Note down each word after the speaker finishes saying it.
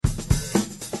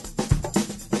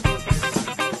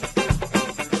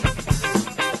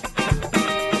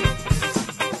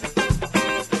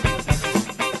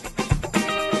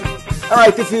All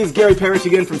right, this is Gary Parrish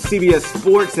again from CBS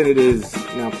Sports, and it is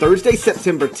now Thursday,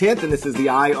 September 10th, and this is the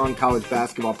Eye on College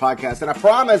Basketball podcast. And I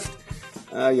promised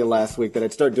you last week that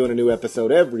I'd start doing a new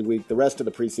episode every week the rest of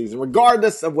the preseason,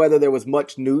 regardless of whether there was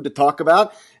much new to talk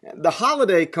about. The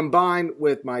holiday combined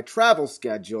with my travel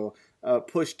schedule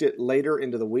pushed it later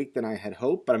into the week than I had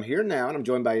hoped, but I'm here now, and I'm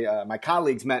joined by my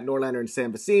colleagues Matt Norlander and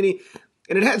Sam Vecenie,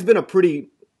 and it has been a pretty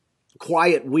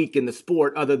quiet week in the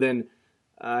sport other than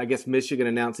I guess Michigan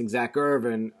announcing Zach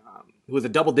Irvin, who was a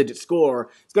double-digit scorer,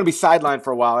 is going to be sidelined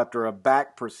for a while after a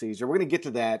back procedure. We're going to get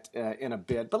to that in a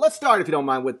bit. But let's start, if you don't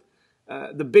mind, with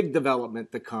the big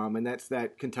development to come, and that's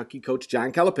that Kentucky coach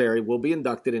John Calipari will be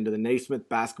inducted into the Naismith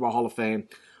Basketball Hall of Fame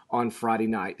on Friday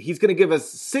night. He's going to give us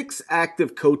 6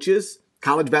 active coaches,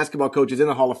 college basketball coaches in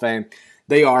the Hall of Fame.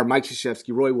 They are Mike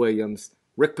Krzyzewski, Roy Williams,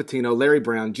 Rick Pitino, Larry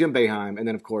Brown, Jim Boeheim, and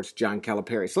then, of course, John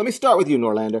Calipari. So let me start with you,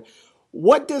 Norlander.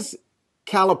 What does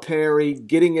Calipari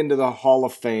getting into the Hall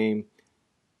of Fame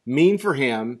mean for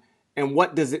him, and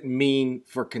what does it mean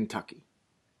for Kentucky?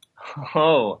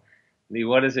 Oh, the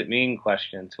what does it mean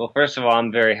questions. Well, first of all,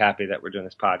 I'm very happy that we're doing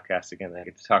this podcast again. I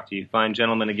get to talk to you fine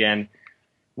gentlemen again.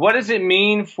 What does it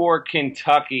mean for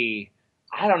Kentucky?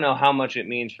 I don't know how much it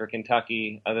means for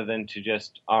Kentucky other than to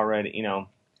just already,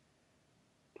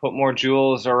 put more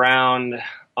jewels around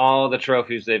all the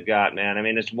trophies they've got, man. I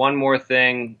mean, it's one more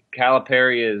thing.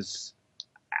 Calipari is...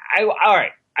 all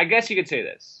right, I guess you could say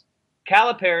this.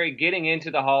 Calipari getting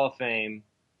into the Hall of Fame,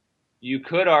 you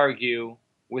could argue,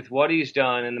 with what he's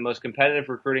done in the most competitive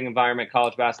recruiting environment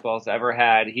college basketball has ever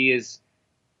had,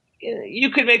 you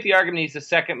could make the argument he's the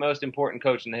second most important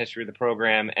coach in the history of the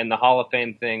program, and the Hall of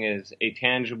Fame thing is a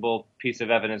tangible piece of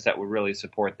evidence that would really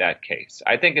support that case.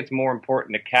 I think it's more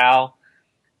important to Cal.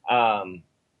 I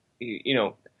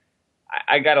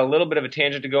got a little bit of a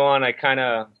tangent to go on. I kind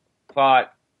of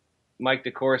thought Mike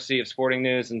DeCourcy of Sporting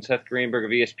News and Seth Greenberg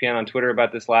of ESPN on Twitter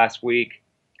about this last week.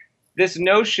 This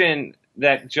notion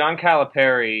that John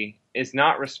Calipari is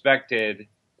not respected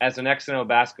as an X&O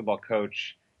basketball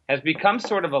coach has become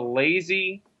sort of a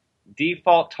lazy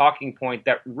default talking point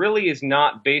that really is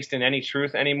not based in any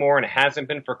truth anymore, and it hasn't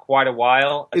been for quite a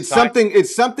while. It's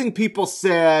something people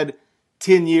said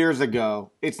 10 years ago.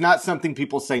 It's not something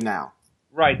people say now.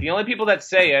 Right. The only people that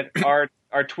say it are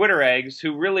Twitter eggs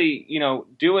who really,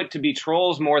 do it to be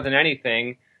trolls more than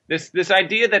anything. This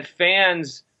idea that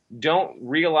fans don't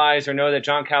realize or know that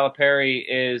John Calipari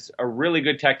is a really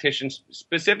good tactician,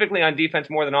 specifically on defense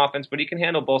more than offense, but he can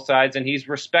handle both sides, and he's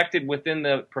respected within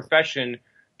the profession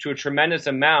to a tremendous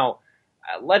amount.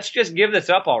 Let's just give this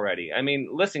up already. I mean,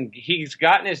 listen, he's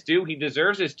gotten his due. He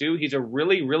deserves his due. He's a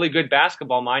really, really good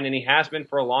basketball mind, and he has been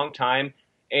for a long time.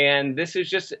 And this is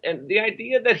just the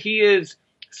idea that he is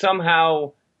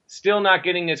somehow still not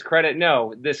getting his credit.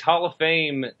 No, this Hall of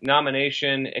Fame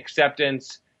nomination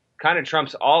acceptance kind of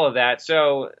trumps all of that.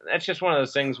 So that's just one of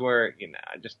those things where,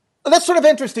 That's sort of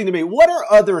interesting to me. What are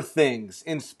other things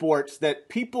in sports that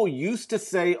people used to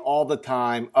say all the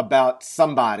time about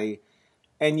somebody,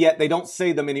 and yet they don't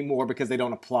say them anymore because they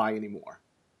don't apply anymore?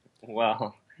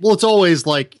 Well, it's always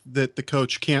like that the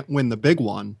coach can't win the big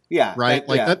one. Yeah. Right?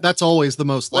 That's always the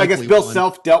most likely I guess Bill one.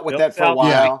 Self dealt with that for a while.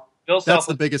 Yeah. Bill Self That's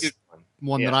the biggest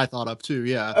one that I thought of too,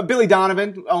 yeah. Billy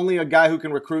Donovan, only a guy who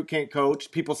can recruit, can't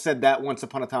coach. People said that once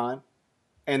upon a time,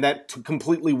 and that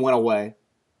completely went away.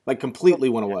 Completely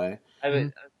went away. I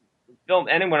mean,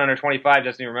 anyone under 25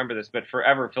 doesn't even remember this, but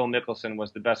forever Phil Mickelson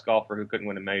was the best golfer who couldn't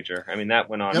win a major. I mean, that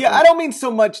went on. Yeah, I don't mean so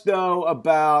much, though,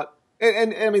 about...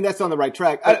 And I mean, that's on the right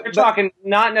track. You're talking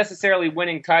not necessarily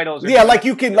winning titles. Yeah,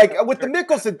 you can, with the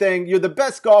Mickelson thing, you're the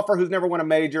best golfer who's never won a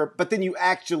major, but then you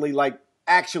actually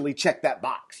check that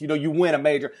box. You win a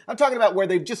major. I'm talking about where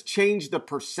they've just changed the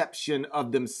perception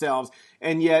of themselves,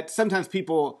 and yet sometimes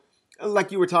people,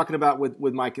 like you were talking about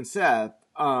with Mike and Seth,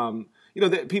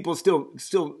 that people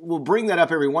still will bring that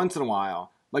up every once in a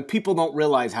while. People don't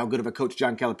realize how good of a coach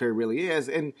John Calipari really is.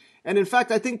 And in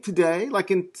fact, I think today,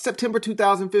 in September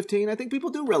 2015, I think people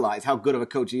do realize how good of a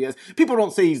coach he is. People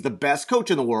don't say he's the best coach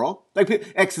in the world.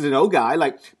 X's and O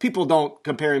guy. People don't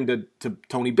compare him to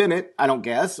Tony Bennett, I don't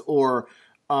guess, or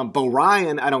Bo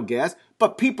Ryan, I don't guess.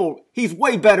 But he's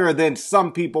way better than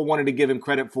some people wanted to give him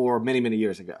credit for many, many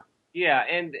years ago. Yeah,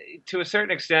 and to a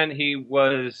certain extent, he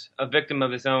was a victim of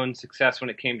his own success when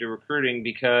it came to recruiting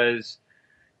because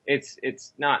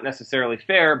it's not necessarily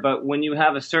fair, but when you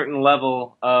have a certain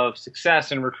level of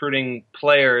success in recruiting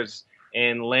players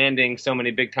and landing so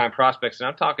many big-time prospects, and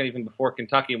I'm talking even before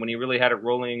Kentucky when he really had it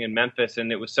rolling in Memphis,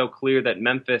 and it was so clear that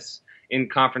Memphis in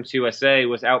Conference USA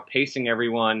was outpacing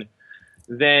everyone,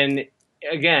 then,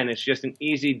 again, it's just an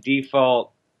easy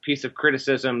default piece of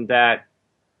criticism that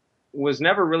was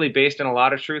never really based on a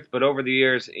lot of truth, but over the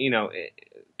years,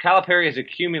 Calipari has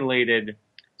accumulated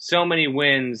so many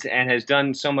wins and has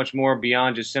done so much more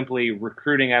beyond just simply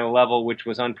recruiting at a level which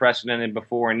was unprecedented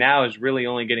before, and now is really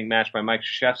only getting matched by Mike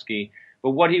Krzyzewski.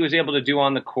 But what he was able to do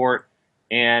on the court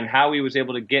and how he was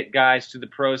able to get guys to the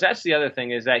pros, that's the other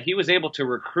thing, is that he was able to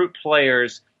recruit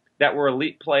players that were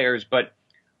elite players, but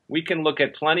we can look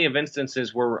at plenty of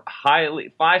instances where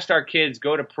five-star kids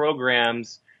go to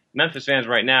programs. Memphis fans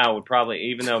right now would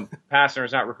probably, even though Pastner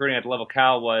is not recruiting at the level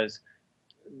Cal was,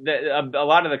 a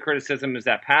lot of the criticism is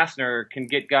that Pastner can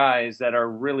get guys that are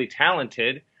really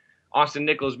talented, Austin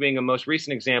Nichols being a most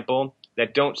recent example,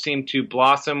 that don't seem to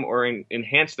blossom or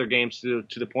enhance their games to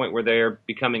the point where they're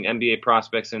becoming NBA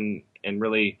prospects and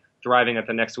really driving at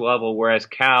the next level, whereas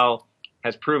Cal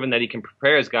has proven that he can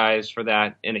prepare his guys for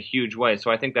that in a huge way.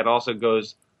 So I think that also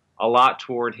goes a lot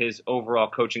toward his overall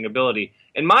coaching ability.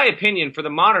 In my opinion, for the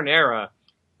modern era,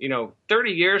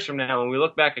 30 years from now, when we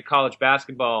look back at college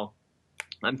basketball,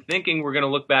 I'm thinking we're going to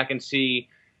look back and see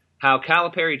how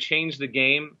Calipari changed the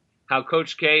game, how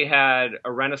Coach K had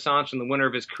a renaissance in the winter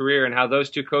of his career, and how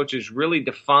those two coaches really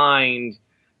defined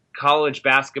college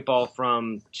basketball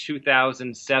from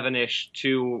 2007-ish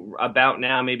to about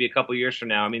now, maybe a couple years from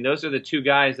now. I mean, those are the two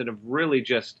guys that have really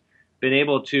just been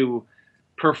able to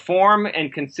perform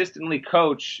and consistently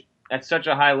coach at such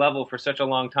a high level for such a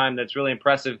long time. That's really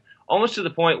impressive, almost to the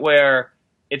point where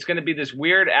it's going to be this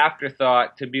weird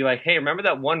afterthought to be like, hey, remember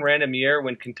that one random year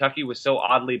when Kentucky was so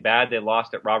oddly bad they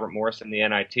lost at Robert Morris in the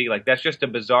NIT? Like, that's just a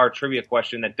bizarre trivia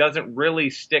question that doesn't really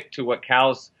stick to what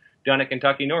Cal's done at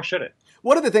Kentucky, nor should it.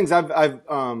 One of the things I've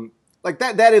like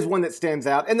that is one that stands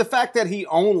out. And the fact that he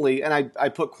only, and I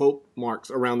put quote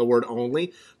marks around the word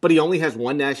only, but he only has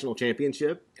one national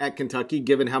championship at Kentucky,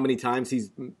 given how many times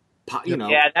he's,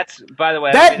 Yeah, that's, by the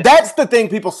way. That's the thing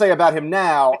people say about him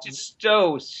now. It's just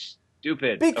so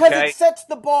stupid. Because it sets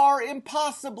the bar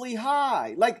impossibly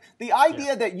high. Like, the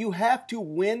idea that you have to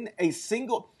win a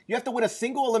single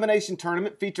elimination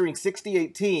tournament featuring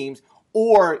 68 teams,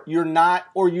 or you're not,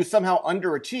 or you somehow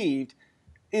underachieved,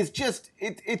 is just,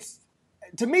 it's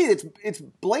to me, it's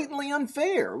blatantly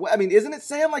unfair. I mean, isn't it,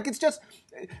 Sam? Like, it's just,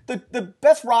 the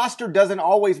best roster doesn't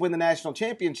always win the national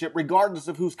championship, regardless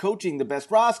of who's coaching the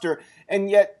best roster. And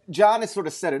yet, John has sort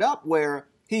of set it up where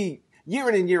he, year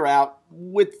in and year out,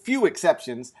 with few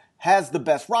exceptions, has the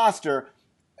best roster,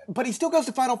 but he still goes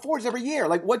to Final Fours every year.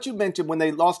 Like what you mentioned when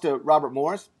they lost to Robert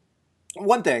Morris,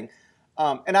 one thing,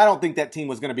 and I don't think that team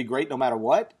was going to be great no matter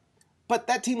what, but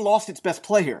that team lost its best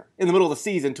player in the middle of the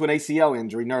season to an ACL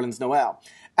injury, Nerlens Noel.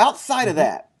 Outside of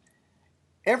that,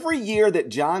 every year that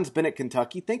John's been at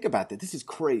Kentucky, think about that. This is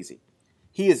crazy.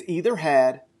 He has either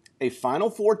had a Final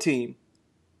Four team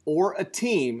or a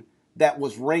team that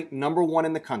was ranked number one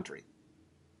in the country.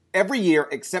 Every year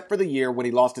except for the year when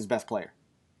he lost his best player.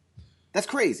 That's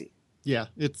crazy. Yeah,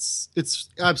 it's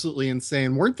absolutely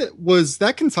insane. Was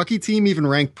that Kentucky team even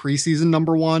ranked preseason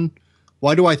number one?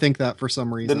 Why do I think that for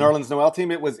some reason? The Nerlens Noel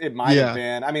team, it might have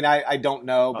been. I mean, I don't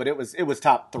know, but it was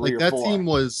top three or four.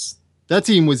 That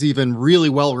team was even really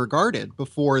well regarded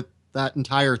before that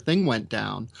entire thing went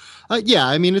down.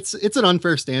 I mean, it's an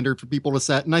unfair standard for people to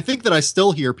set. And I think that I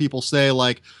still hear people say,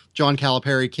 like, John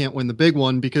Calipari can't win the big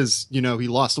one because, he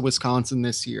lost to Wisconsin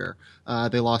this year.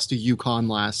 They lost to UConn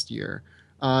last year.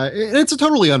 And it's a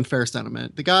totally unfair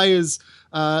sentiment. The guy he's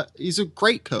a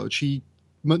great coach. He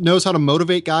knows how to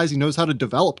motivate guys. He knows how to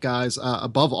develop guys.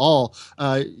 Above all,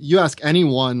 you ask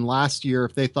anyone last year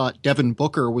if they thought Devin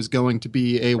Booker was going to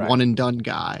be a one and done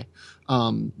guy.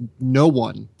 No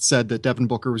one said that Devin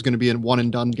Booker was going to be a one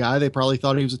and done guy. They probably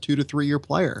thought he was a 2 to 3 year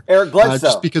player. Eric Bledsoe.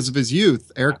 Just because of his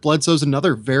youth. Eric Bledsoe's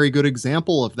another very good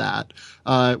example of that.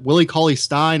 Willie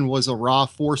Cauley-Stein was a raw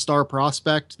 4-star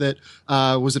prospect that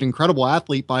was an incredible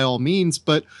athlete by all means,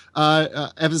 but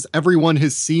as everyone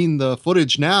has seen the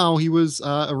footage now, he was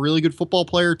a really good football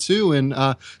player too, and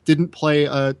didn't play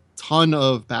a ton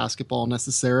of basketball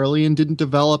necessarily and didn't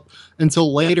develop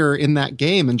until later in that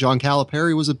game. And John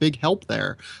Calipari was a big help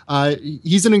there.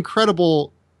 He's an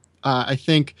incredible, I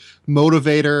think,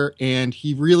 motivator, and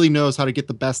he really knows how to get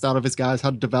the best out of his guys,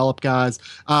 how to develop guys,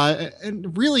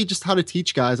 and really just how to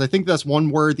teach guys. I think that's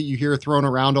one word that you hear thrown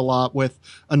around a lot with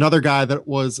another guy that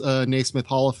was a Naismith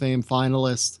Hall of Fame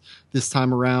finalist this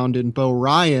time around in Bo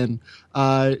Ryan,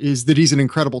 is that he's an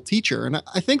incredible teacher. And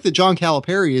I think that John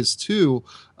Calipari is too.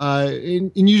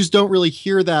 And you just don't really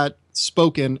hear that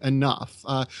spoken enough.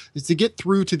 Is to get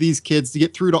through to these kids, to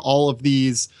get through to all of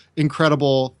these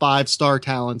incredible 5-star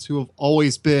talents who have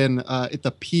always been at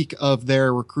the peak of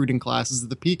their recruiting classes, at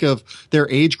the peak of their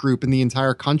age group in the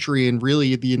entire country and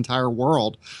really the entire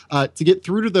world. To get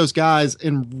through to those guys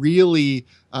and really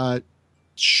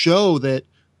show that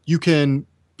you can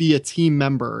be a team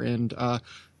member and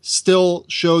still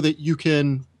show that you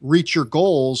can reach your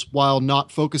goals while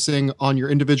not focusing on your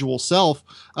individual self.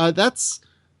 That's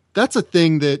a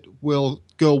thing that will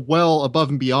go well above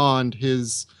and beyond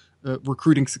his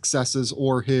recruiting successes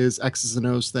or his X's and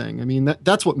O's thing. I mean,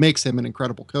 that's what makes him an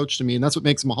incredible coach to me, and that's what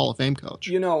makes him a Hall of Fame coach.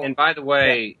 And by the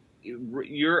way,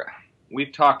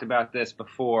 we've talked about this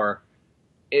before.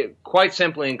 Quite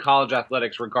simply, in college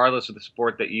athletics, regardless of the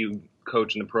sport that you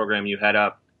coach and the program you head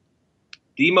up,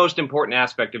 the most important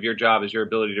aspect of your job is your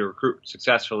ability to recruit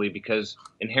successfully, because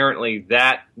inherently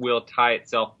that will tie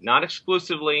itself, not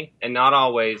exclusively and not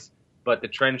always, but the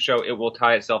trends show it will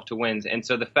tie itself to wins. And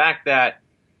so the fact that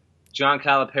John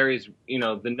Calipari's,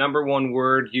 the number one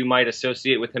word you might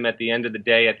associate with him at the end of the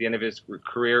day, at the end of his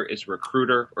career, is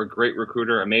recruiter or great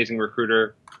recruiter, amazing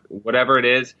recruiter, whatever it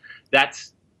is,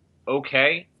 that's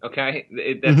okay. Okay.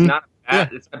 That's not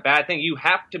bad. It's a bad thing. You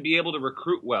have to be able to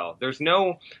recruit well. There's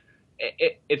no,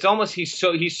 it's almost he's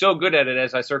so good at it,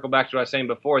 as I circle back to what I was saying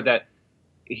before, that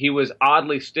he was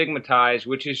oddly stigmatized,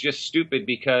 which is just stupid,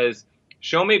 because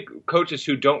show me coaches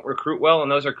who don't recruit well,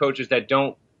 and those are coaches that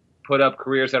don't put up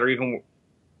careers that are even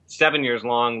 7 years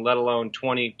long, let alone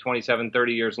 20, 27,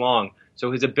 30 years long.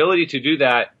 So his ability to do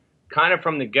that kind of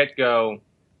from the get-go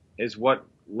is what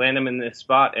landed him in this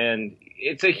spot. And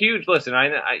it's a huge listen.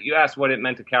 You asked what it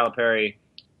meant to Calipari.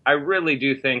 I really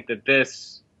do think that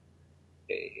this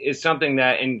is something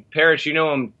that, in Parrish,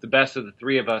 him the best of the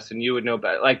three of us, and you would know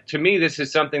better. Like, to me, this is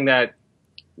something that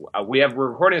we're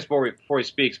recording this before he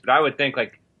speaks, but I would think,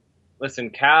 like, listen,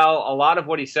 Cal, a lot of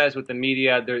what he says with the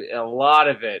media, a lot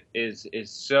of it is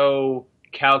so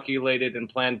calculated and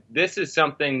planned. This is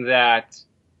something that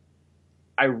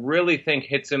I really think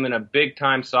hits him in a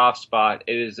big-time soft spot.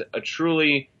 It is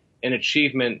truly an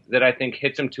achievement that I think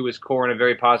hits him to his core in a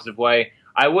very positive way.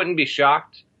 I wouldn't be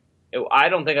shocked. I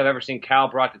don't think I've ever seen Cal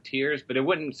brought to tears, but it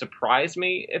wouldn't surprise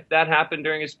me if that happened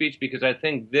during his speech, because I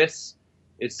think this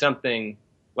is something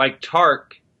like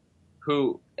Tark,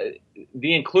 who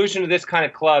the inclusion of this kind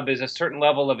of club is a certain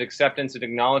level of acceptance and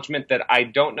acknowledgement that I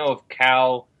don't know if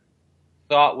Cal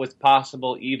thought was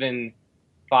possible even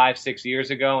 5-6 years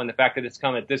ago. And the fact that it's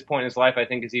come at this point in his life, I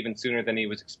think, is even sooner than he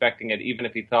was expecting it, even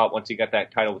if he thought once he got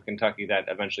that title with Kentucky that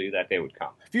eventually that day would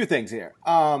come. A few things here.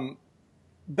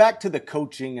 Back to the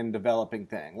coaching and developing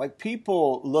thing. Like,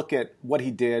 people look at what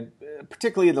he did,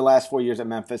 particularly in the last 4 years at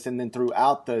Memphis and then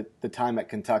throughout the time at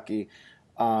Kentucky,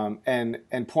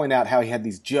 and point out how he had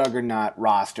these juggernaut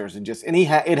rosters, and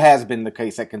it has been the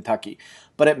case at Kentucky.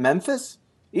 But at Memphis,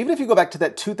 even if you go back to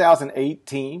that 2008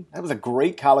 team, that was a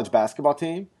great college basketball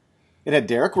team. It had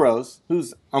Derrick Rose,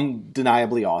 who's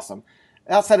undeniably awesome.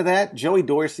 Outside of that, Joey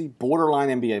Dorsey,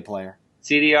 borderline NBA player.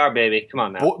 CDR, baby. Come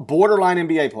on now. Borderline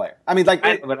NBA player. I mean, like,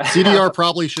 CDR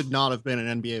probably should not have been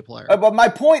an NBA player. But my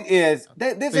point is,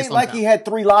 this ain't like he had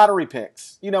 3 lottery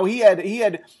picks. He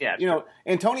had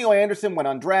Antonio Anderson went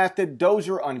undrafted,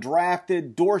 Dozier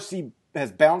undrafted, Dorsey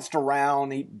has bounced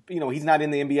around. He's not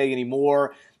in the NBA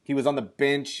anymore. He was on the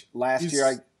bench last year.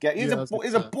 I guess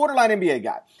he's a borderline NBA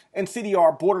guy, and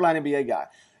CDR borderline NBA guy.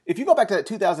 If you go back to that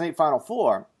 2008 Final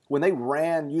Four when they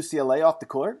ran UCLA off the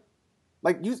court.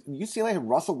 Like, UCLA had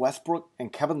Russell Westbrook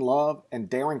and Kevin Love and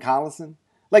Darren Collison.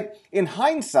 Like, in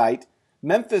hindsight,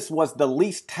 Memphis was the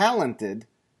least talented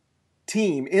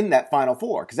team in that Final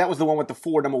Four, because that was the one with the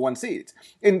 4 number 1 seeds.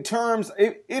 In terms,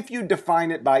 if you define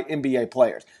it by NBA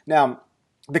players. Now,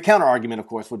 the counter argument, of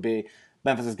course, would be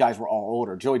Memphis's guys were all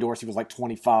older. Joey Dorsey was like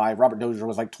 25. Robert Dozier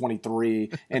was like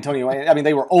 23.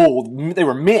 They were old. They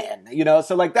were men,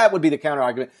 So, like, that would be the counter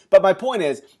argument. But my point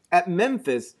is, at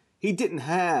Memphis, he didn't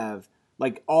have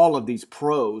like all of these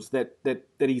pros that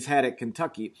he's had at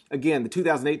Kentucky. Again, the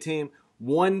 2008 team,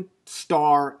 1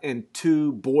 star and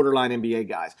 2 borderline NBA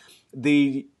guys.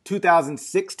 The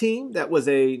 2006 team, that was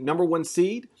a number 1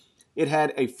 seed, it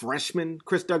had a freshman,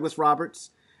 Chris Douglas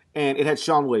Roberts, and it had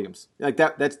Sean Williams. Like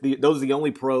those are the only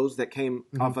pros that came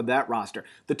off of that roster.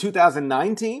 The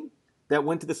 2009 team that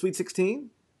went to the Sweet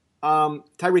 16,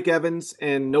 Tyreek Evans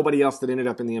and nobody else that ended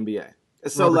up in the NBA.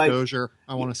 So Robert Dozier,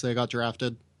 I want to say, got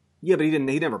drafted. Yeah, but he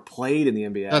never played in the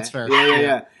NBA. That's fair.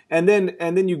 Yeah. And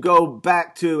then you go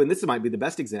back to, and this might be the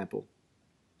best example.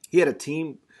 He had a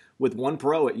team with one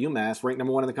pro at UMass ranked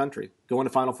number 1 in the country, going to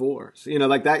Final Fours.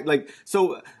 Like that.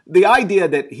 So the idea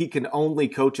that he can only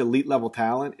coach elite level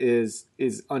talent is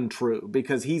untrue,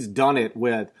 because he's done it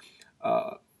with,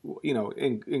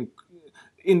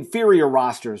 inferior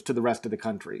rosters to the rest of the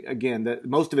country. Again,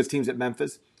 most of his teams at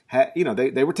Memphis,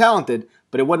 they were talented,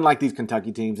 but it wasn't like these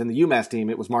Kentucky teams. And the UMass team,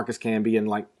 it was Marcus Camby and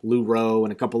like Lou Rowe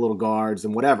and a couple little guards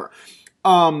and whatever.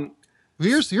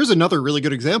 Here's another really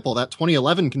good example. That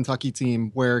 2011 Kentucky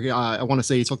team where I want to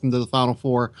say he took them to the Final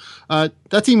Four.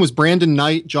 That team was Brandon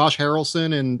Knight, Josh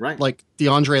Harrelson, and like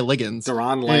DeAndre Liggins.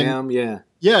 Deron Lamb,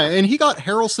 Yeah, and he got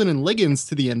Harrelson and Liggins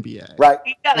to the NBA. Right.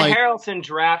 He got Harrelson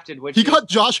drafted. He got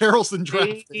Josh Harrelson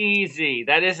drafted. Easy.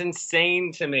 That is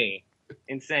insane to me.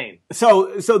 Insane.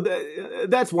 So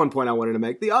that's one point I wanted to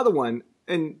make. The other one,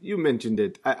 and you mentioned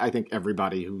it, I think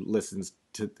everybody who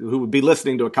would be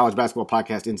listening to a college basketball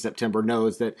podcast in September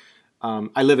knows that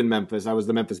I live in Memphis. I was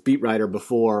the Memphis beat writer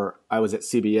before I was at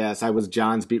CBS. I was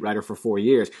John's beat writer for 4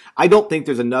 years. I don't think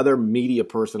there's another media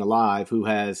person alive who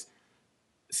has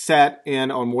sat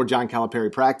in on more John Calipari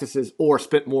practices or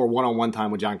spent more one-on-one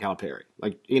time with John Calipari.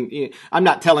 Like, I'm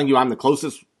not telling you I'm the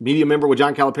closest media member with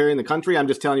John Calipari in the country. I'm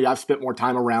just telling you I've spent more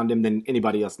time around him than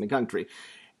anybody else in the country.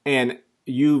 And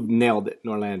you nailed it,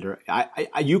 Norlander.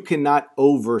 You cannot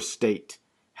overstate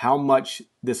how much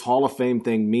this Hall of Fame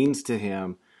thing means to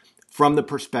him from the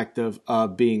perspective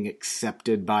of being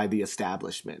accepted by the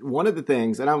establishment. One of the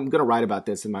things, and I'm going to write about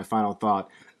this in my final thought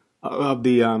of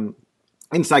the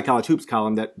Inside College Hoops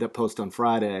column that post on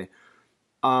Friday.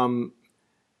 I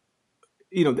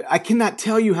cannot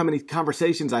tell you how many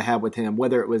conversations I had with him,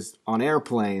 whether it was on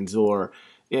airplanes or,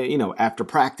 after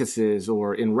practices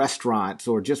or in restaurants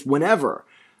or just whenever.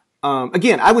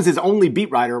 Again, I was his only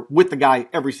beat writer with the guy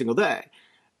every single day.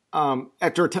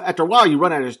 After a while, you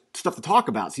run out of stuff to talk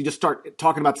about, so you just start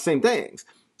talking about the same things.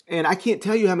 And I can't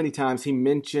tell you how many times he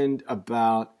mentioned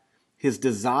about his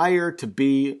desire to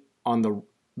be on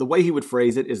the way he would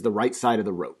phrase it is the right side of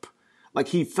the rope. Like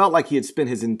he felt like he had spent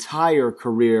his entire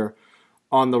career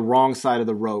on the wrong side of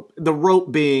the rope. The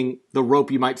rope being the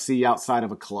rope you might see outside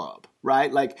of a club,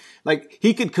 right? Like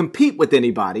he could compete with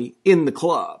anybody in the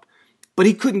club, but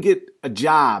he couldn't get a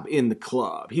job in the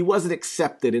club. He wasn't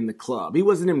accepted in the club. He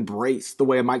wasn't embraced the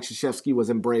way a Mike Krzyzewski was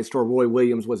embraced or Roy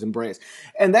Williams was embraced.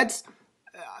 And that's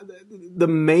the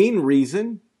main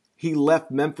reason he left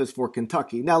Memphis for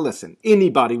Kentucky. Now, listen,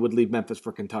 anybody would leave Memphis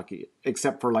for Kentucky,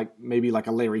 except for maybe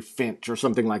a Larry Finch or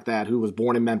something like that, who was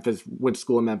born in Memphis, went to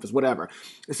school in Memphis, whatever.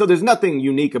 So there's nothing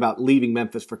unique about leaving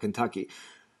Memphis for Kentucky.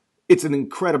 It's an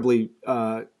incredibly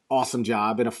awesome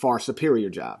job and a far superior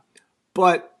job.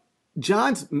 But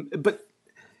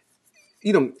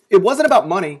it wasn't about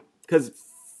money, because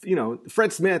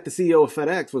Fred Smith, the CEO of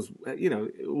FedEx,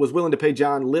 was willing to pay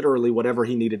John literally whatever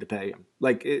he needed to pay him.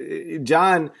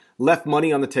 John left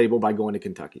money on the table by going to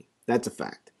Kentucky. That's a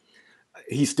fact.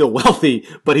 He's still wealthy,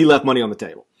 but he left money on the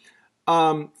table.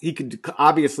 He could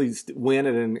obviously win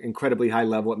at an incredibly high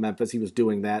level at Memphis. He was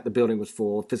doing that. The building was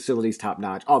full, facilities top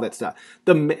notch, all that stuff.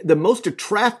 The most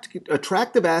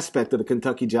attractive aspect of the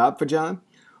Kentucky job for John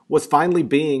was finally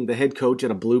being the head coach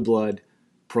at a blue blood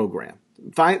program.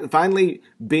 Finally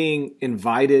being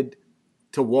invited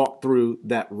to walk through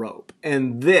that rope.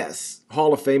 And this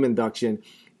Hall of Fame induction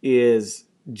is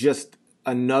just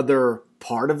another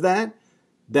part of that,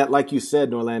 like you said,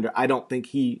 Norlander, I don't think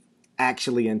he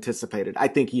actually anticipated. I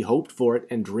think he hoped for it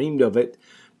and dreamed of it,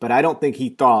 but I don't think he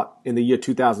thought in the year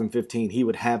 2015 he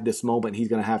would have this moment he's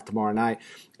going to have tomorrow night.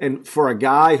 And for a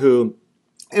guy who,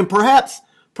 and perhaps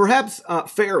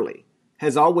fairly,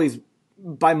 has always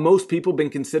by most people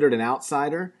been considered an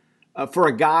outsider, for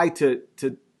a guy to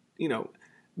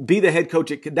be the head coach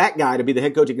at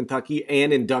Kentucky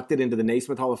and inducted into the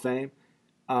Naismith Hall of Fame,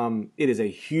 it is a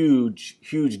huge,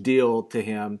 huge deal to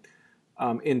him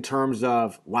in terms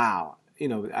of, wow,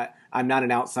 I'm not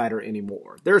an outsider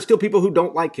anymore. There are still people who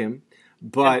don't like him,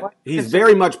 but he's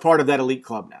very much part of that elite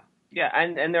club now. Yeah,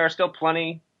 and there are still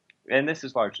plenty, and this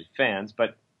is largely fans,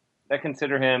 but that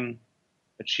consider him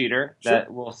a cheater,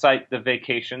 that will cite the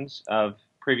vacations of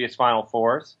previous Final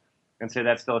Fours and say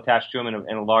that's still attached to him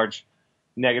in a large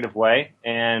negative way.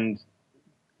 And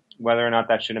whether or not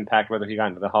that should impact whether he got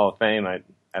into the Hall of Fame, I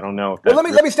don't know. Well,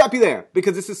 let me stop you there,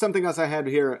 because this is something else I had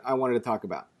here I wanted to talk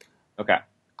about. Okay.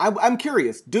 I'm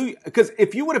curious, because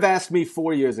if you would have asked me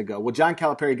 4 years ago, will John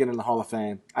Calipari get in the Hall of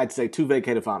Fame? I'd say 2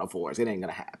 vacated Final Fours. It ain't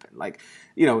going to happen.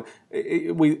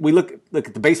 We look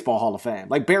at the Baseball Hall of Fame.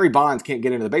 Like Barry Bonds can't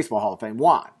get into the Baseball Hall of Fame.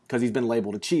 Why? Because he's been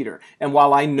labeled a cheater. And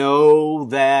while I know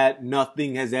that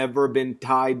nothing has ever been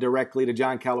tied directly to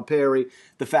John Calipari,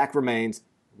 the fact remains,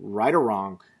 right or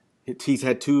wrong, He's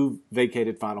had 2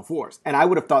 vacated Final Fours. And I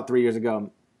would have thought 3 years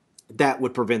ago that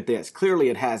would prevent this. Clearly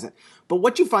it hasn't. But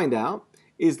what you find out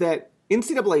is that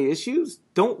NCAA issues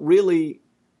don't really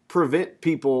prevent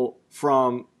people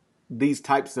from these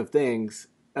types of things,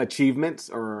 achievements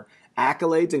or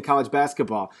accolades in college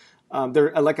basketball.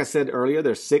 Like I said earlier,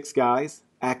 there's 6 guys,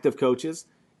 active coaches,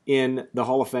 in the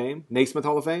Hall of Fame, Naismith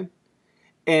Hall of Fame.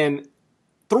 And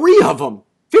 3 of them,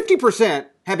 50%,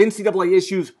 have NCAA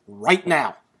issues right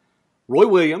now. Roy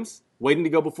Williams, waiting to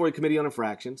go before the Committee on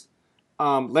Infractions.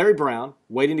 Larry Brown,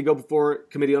 waiting to go before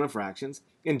Committee on Infractions.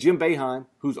 And Jim Boeheim,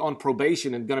 who's on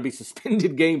probation and going to be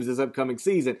suspended games this upcoming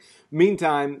season.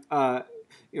 Meantime,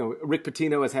 Rick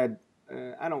Pitino has had,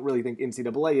 I don't really think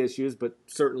NCAA issues, but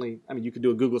certainly, I mean, you could do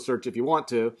a Google search if you want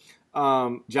to.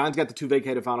 John's got the 2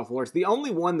 vacated Final Fours. The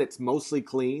only one that's mostly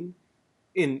clean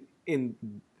in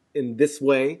this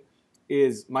way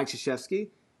is Mike Krzyzewski,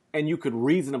 and you could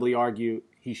reasonably argue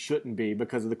he shouldn't be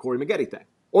because of the Corey Maggette thing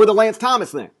or the Lance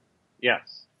Thomas thing.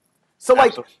 Yes. So I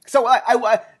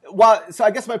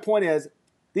guess my point is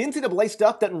the NCAA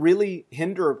stuff doesn't really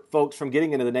hinder folks from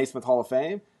getting into the Naismith Hall of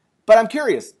Fame. But I'm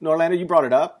curious, Norlander, you brought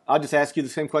it up. I'll just ask you the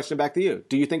same question back to you.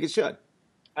 Do you think it should?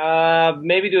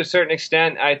 Maybe to a certain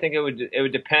extent. I think it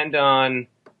would depend on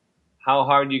how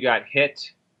hard you got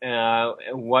hit,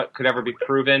 what could ever be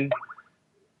proven.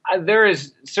 There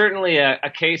is certainly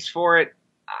a case for it.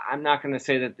 I'm not going to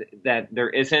say that there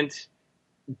isn't,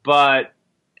 but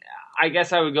I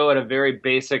guess I would go at a very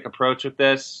basic approach with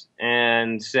this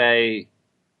and say,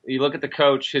 you look at the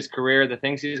coach, his career, the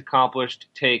things he's accomplished,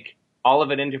 take all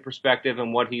of it into perspective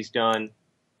and what he's done,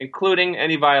 including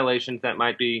any violations that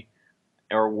might be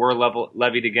or were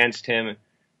levied against him.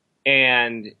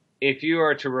 And if you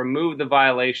are to remove the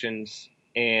violations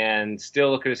and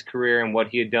still look at his career and what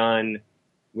he had done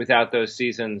without those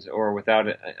seasons or without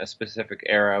a specific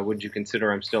era, would you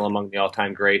consider him still among the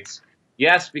all-time greats?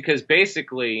 Yes, because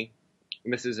basically,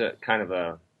 and this is a kind of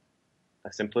a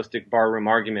simplistic barroom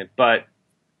argument, but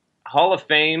Hall of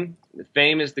Fame,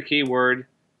 fame is the key word.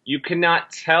 You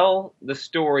cannot tell the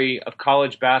story of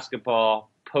college basketball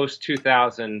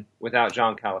post-2000 without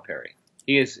John Calipari.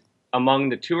 He is among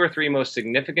the 2 or 3 most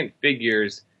significant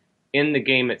figures in the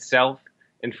game itself,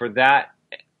 and for that,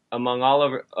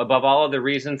 above all of the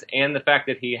reasons, and the fact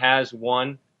that he has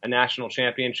won a national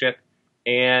championship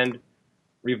and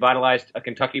revitalized a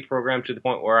Kentucky program to the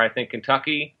point where I think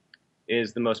Kentucky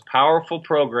is the most powerful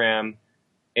program,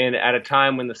 and at a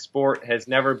time when the sport has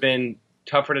never been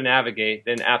tougher to navigate,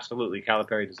 then absolutely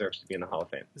Calipari deserves to be in the Hall of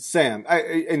Fame. Sam,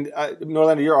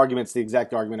 Norlander, your argument's the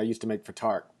exact argument I used to make for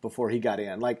Tark before he got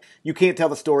in. Like, you can't tell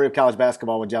the story of college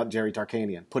basketball without Jerry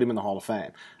Tarkanian. Put him in the Hall of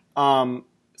Fame.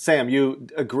 Sam, you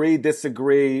agree,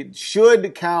 disagree?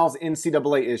 Should Cal's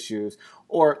NCAA issues,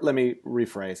 or let me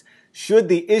rephrase, should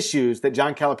the issues that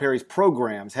John Calipari's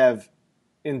programs have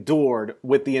endured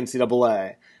with the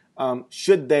NCAA,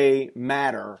 should they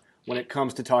matter when it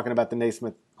comes to talking about the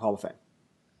Naismith Hall of Fame?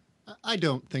 I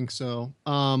don't think so.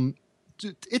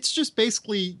 It's just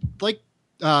basically like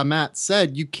Matt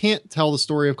said, you can't tell the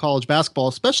story of college basketball,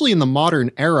 especially in the modern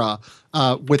era,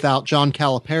 without John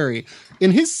Calipari.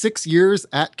 In his 6 years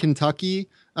at Kentucky,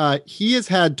 he has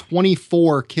had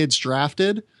 24 kids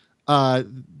drafted.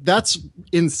 That's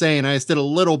insane. I just did a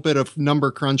little bit of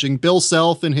number crunching. Bill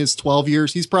Self in his 12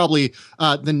 years, he's probably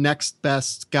the next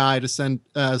best guy to send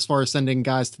as far as sending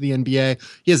guys to the NBA.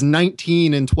 He has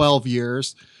 19 in 12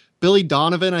 years. Billy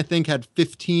Donovan, I think, had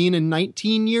 15 in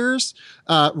 19 years.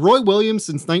 Roy Williams,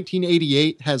 since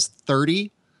 1988, has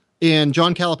 30. And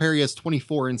John Calipari has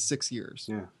 24 in 6 years.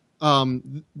 Yeah.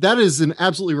 That is an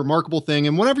absolutely remarkable thing.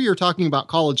 And whenever you're talking about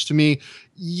college, to me,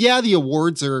 yeah, the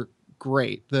awards are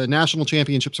great. The national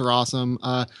championships are awesome.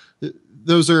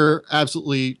 Those are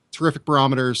absolutely terrific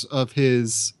barometers of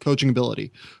his coaching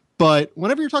ability. But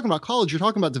whenever you're talking about college, you're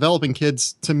talking about developing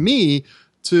kids, to me,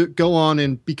 to go on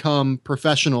and become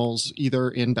professionals, either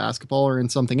in basketball or in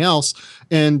something else.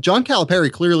 And John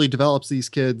Calipari clearly develops these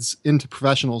kids into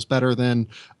professionals better than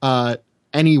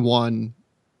anyone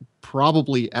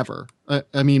probably ever.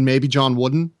 I mean, maybe John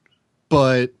Wooden,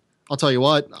 but I'll tell you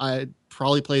what, I'd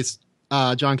probably place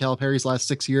John Calipari's last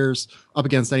 6 years up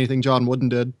against anything John Wooden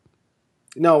did.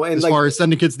 No, and as far as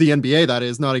sending kids to the NBA, that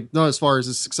is, not as far as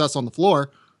his success on the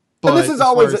floor. But this is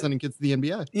always sending kids to the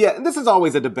NBA. Yeah, and this is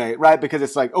always a debate, right? Because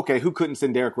it's like, okay, who couldn't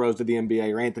send Derrick Rose to the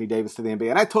NBA or Anthony Davis to the NBA?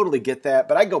 And I totally get that,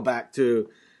 but I go back to...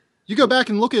 You go back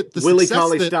and look at the Willie success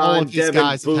Cauley-Stein, that all of these Devin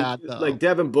guys have had, though. Like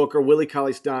Devin Booker, Willie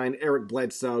Cauley-Stein, Eric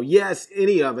Bledsoe. Yes,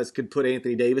 any of us could put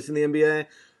Anthony Davis in the NBA,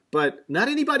 but not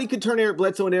anybody could turn Eric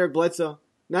Bledsoe into Eric Bledsoe.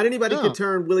 Not anybody Yeah. could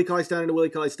turn Willie Cauley-Stein into Willie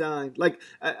Cauley-Stein. Like,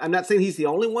 I'm not saying he's the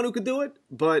only one who could do it,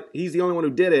 but he's the only one who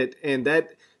did it. And that,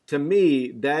 to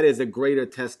me, that is a greater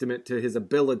testament to his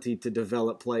ability to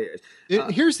develop players.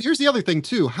 Here's the other thing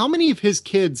too. How many of his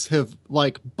kids have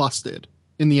like busted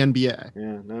in the NBA?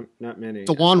 Yeah, not many.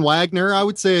 DeJuan Wagner, I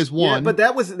would say, is one. Yeah, but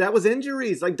that was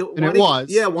injuries. Like,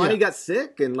 Wani got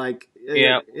sick and like.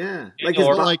 Like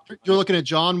you're looking at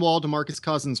John Wall, DeMarcus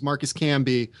Cousins, Marcus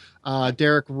Camby,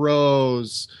 Derrick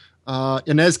Rose,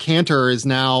 Inez Cantor is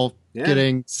now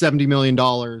getting $70 million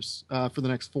for the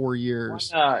next 4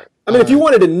 years. I mean, if you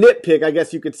wanted to nitpick, I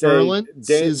guess you could say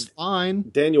is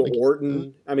fine. Daniel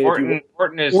Orton. I mean, Orton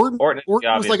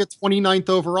was like a 29th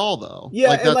overall, though.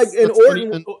 Yeah,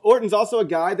 Orton's also a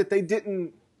guy that they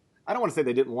didn't. I don't want to say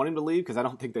they didn't want him to leave because I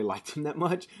don't think they liked him that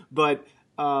much, but.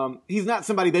 He's not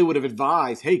somebody they would have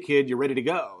advised. Hey, kid, you're ready to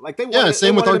go. Like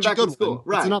same with Archie Goodwin.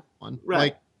 Right, that's another one. Right,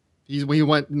 like he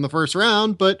went in the first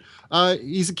round, but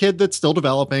he's a kid that's still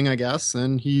developing, I guess,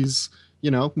 and he's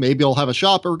maybe he'll have a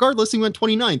shot. But regardless, he went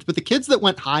 29th. But the kids that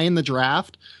went high in the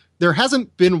draft, there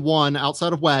hasn't been one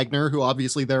outside of Wagner, who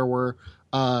obviously there were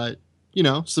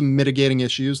some mitigating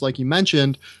issues, like you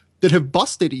mentioned, that have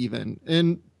busted even.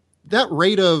 And that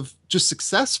rate of just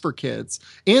success for kids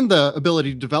and the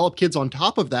ability to develop kids on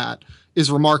top of that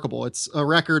is remarkable. It's a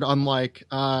record unlike,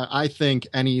 I think,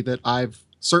 any that I've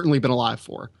certainly been alive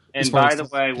for. And by the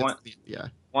way,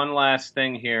 one last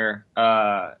thing here,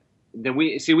 that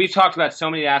we've talked about so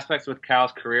many aspects with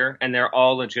Cal's career, and they're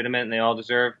all legitimate and they all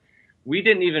deserve. We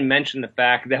didn't even mention the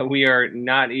fact that we are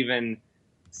not even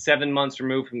 7 months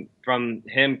removed from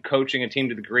him coaching a team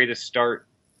to the greatest start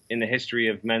in the history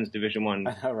of men's Division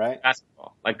I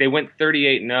basketball. Like, they went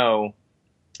 38-0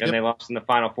 and they lost in the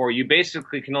Final Four. You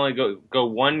basically can only go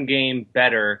one game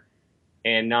better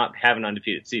and not have an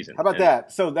undefeated season. How about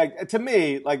that? So, like, to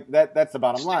me, like that's the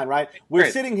bottom line, right? We're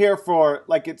sitting here for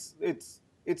like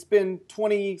it's been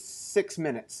 26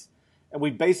 minutes, and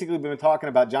we've basically been talking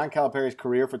about John Calipari's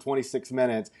career for 26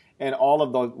 minutes and all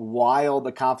of the wild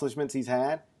accomplishments he's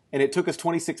had, and it took us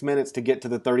 26 minutes to get to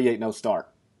the 38-0 start.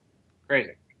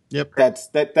 Crazy. Yep, that's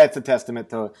a testament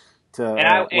to what the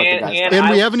guys did. And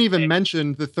we haven't even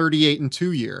mentioned the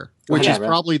 38-2 year, which is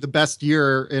probably the best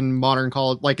year in modern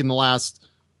college, like in the last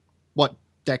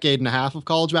decade and a half of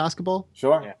college basketball.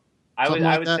 Sure, yeah. I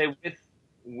would say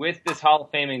with this Hall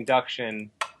of Fame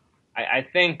induction, I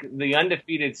think the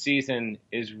undefeated season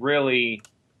is really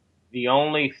the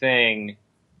only thing.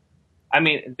 I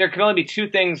mean, there can only be two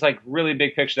things, like, really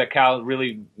big picture that Cal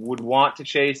really would want to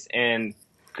chase and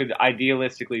could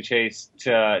idealistically chase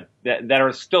that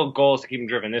are still goals to keep him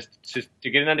driven. This to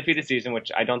get an undefeated season, which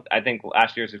I think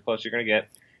last year is as close as you're going to get,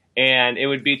 and it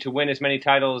would be to win as many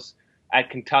titles at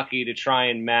Kentucky to try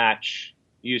and match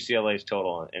UCLA's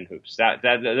total in hoops. Those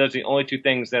are the only two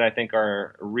things that I think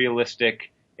are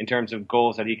realistic in terms of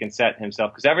goals that he can set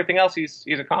himself, because everything else he's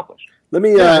accomplished. I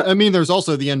mean, there's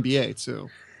also the NBA too.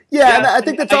 Yeah, and I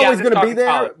think that's always going to be there.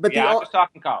 College. But I'm just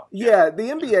talking college. Yeah, the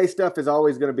NBA stuff is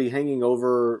always going to be hanging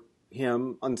over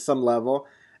him on some level.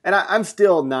 And I'm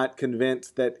still not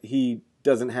convinced that he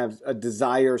doesn't have a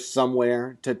desire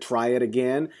somewhere to try it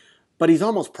again. But he's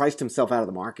almost priced himself out of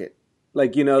the market.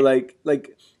 Like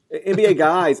NBA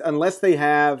guys, unless they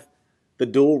have the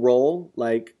dual role,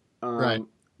 like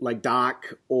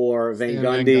Doc or Van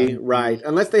Gundy, right?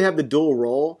 Unless they have the dual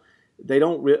role, they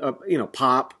don't,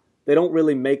 Pop. They don't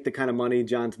really make the kind of money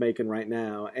John's making right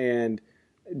now. And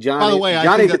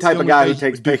Johnny's the type of guy who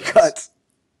takes big cuts.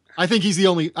 I think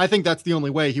that's the only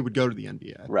way he would go to the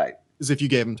NBA. Right. Is if you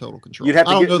gave him total control. You'd have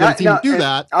to I don't know that the team would do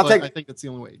that, but I think that's the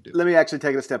only way to do it. Let me actually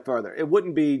take it a step further. It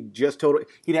wouldn't be just total.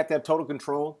 He'd have to have total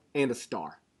control and a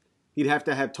star. He'd have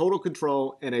to have total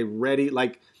control and a ready,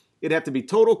 it'd have to be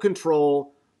total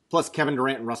control plus Kevin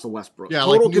Durant and Russell Westbrook. Yeah,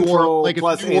 total control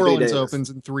plus if New Orleans Davis. Opens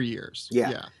in 3 years.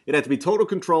 Yeah. It'd have to be total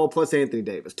control plus Anthony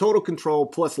Davis. Total control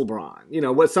plus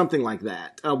LeBron. Something like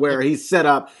that, where he's set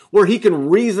up, where he can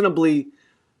reasonably,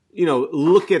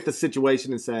 look at the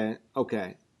situation and say,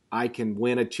 okay, I can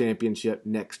win a championship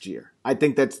next year. I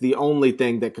think that's the only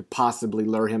thing that could possibly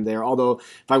lure him there. Although,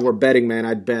 if I were a betting man,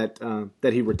 I'd bet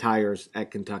that he retires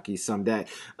at Kentucky someday.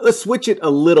 Let's switch it a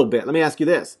little bit. Let me ask you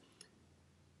this.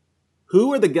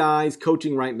 Who are the guys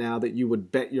coaching right now that you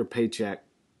would bet your paycheck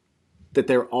that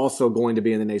they're also going to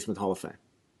be in the Naismith Hall of Fame?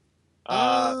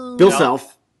 Bill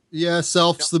Self. Yeah,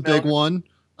 Self's the big one.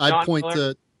 I'd point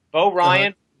to Bo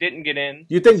Ryan didn't get in.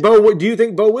 Do you think Bo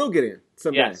will get in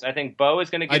someday? Yes, I think Bo is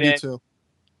going to get in. I do too.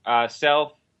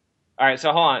 Self. All right,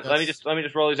 so hold on. Yes. Let me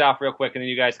just roll these off real quick, and then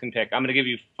you guys can pick. I'm going to give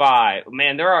you 5.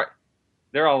 Man, there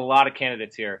are a lot of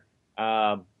candidates here.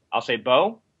 I'll say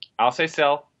Bo. I'll say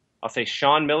Self. I'll say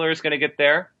Sean Miller is going to get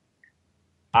there.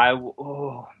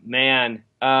 Oh man,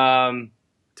 Tom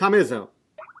Izzo.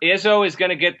 Izzo is going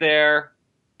to get there,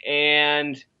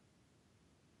 and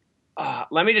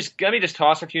let me just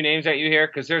toss a few names at you here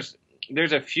because there's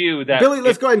a few that Billy.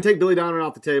 Let's go ahead and take Billy Donovan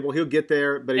off the table. He'll get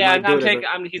there, but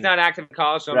he's not active in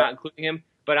college, so I'm not including him.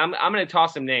 But I'm going to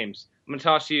toss some names. I'm going to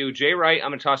toss you Jay Wright. I'm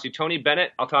going to toss you Tony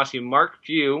Bennett. I'll toss you Mark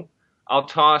Few. I'll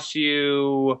toss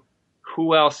you.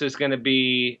 Who else is going to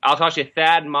be? I'll toss you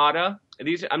Thad Matta.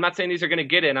 I'm not saying these are going to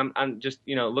get in. I'm just,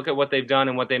 look at what they've done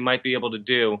and what they might be able to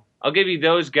do. I'll give you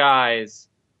those guys.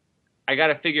 I got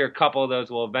to figure a couple of those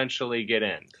will eventually get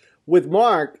in. With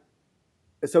Mark,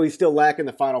 so he's still lacking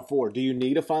the Final Four. Do you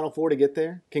need a Final Four to get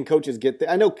there? Can coaches get there?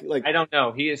 I know, I don't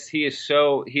know. He is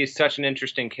such an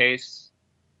interesting case.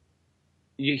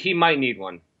 He might need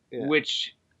one,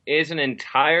 which isn't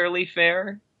entirely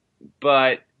fair,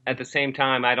 but at the same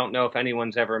time, I don't know if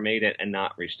anyone's ever made it and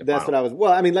not reached a That's final. what I was.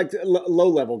 Well, I mean, like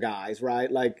low-level guys,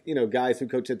 right? Like, guys who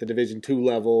coach at the Division II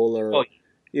level or,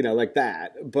 like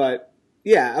that. But,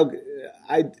 yeah,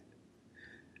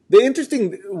 the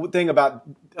interesting thing about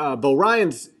Bo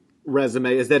Ryan's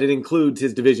resume is that it includes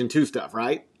his Division II stuff,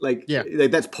 right? Like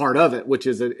that's part of it, which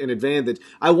is an advantage.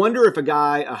 I wonder if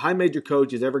a high major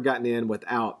coach has ever gotten in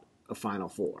without a Final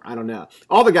Four. I don't know.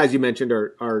 All the guys you mentioned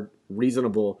are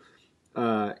reasonable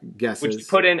guesses. Would you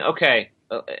put in,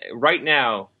 right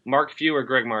now, Mark Few or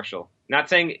Greg Marshall? Not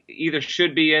saying either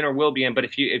should be in or will be in, but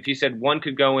if you said one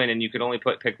could go in and you could only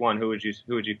pick one, who would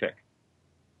you pick?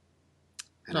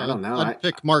 I don't know. I'd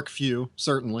pick Mark Few,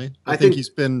 certainly. I think he's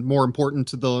been more important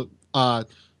to the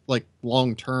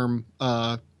long-term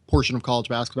portion of college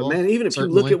basketball. But man, even if you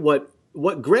look at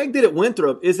what Greg did at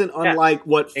Winthrop isn't unlike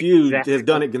what Few has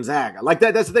done at Gonzaga. Like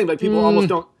that's the thing. Like people almost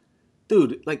don't.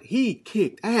 Dude, like he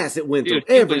kicked ass at Winthrop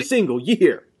every single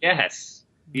year. Yes.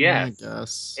 I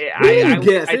guess.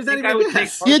 I think I would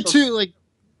guess. He had two,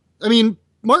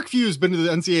 Mark Few's been to the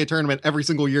NCAA tournament every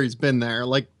single year he's been there.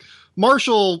 Like,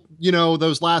 Marshall,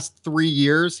 those last 3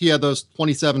 years, he had those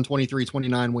 27, 23,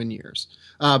 29 win years.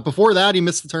 Before that, he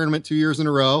missed the tournament 2 years in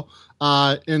a row.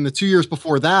 In the 2 years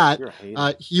before that,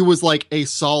 he was like a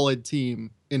solid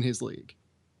team in his league.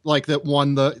 Like that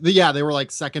won they were like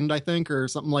second, I think, or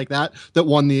something like that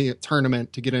won the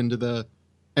tournament to get into the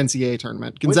NCAA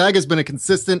tournament. Gonzaga's been a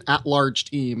consistent at-large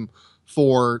team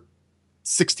for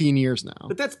 16 years now.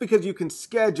 But that's because you can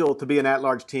schedule to be an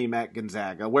at-large team at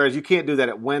Gonzaga, whereas you can't do that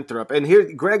at Winthrop. And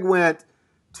here, Greg went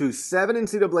to 7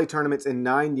 NCAA tournaments in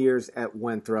 9 years at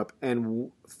Winthrop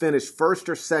and finished first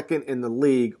or second in the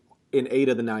league in 8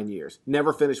 of the 9 years.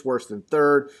 Never finished worse than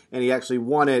third, and he actually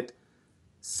won it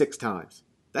 6 times.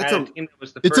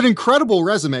 It's an incredible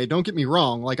resume. Don't get me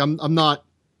wrong. Like I'm not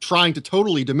trying to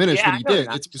totally diminish what he did.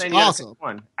 It's awesome.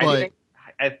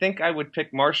 I think I would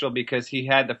pick Marshall because he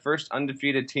had the first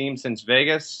undefeated team since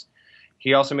Vegas.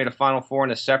 He also made a Final Four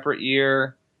in a separate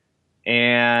year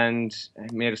and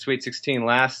made a Sweet 16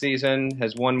 last season,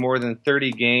 has won more than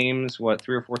 30 games, 3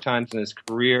 or 4 times in his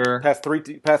career. Past 3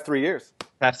 years.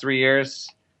 Past 3 years.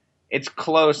 It's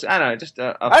close. I don't know. Just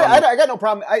I got no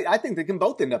problem. I think they can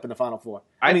both end up in the Final Four.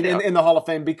 In the Hall of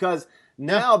Fame because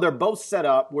now they're both set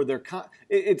up where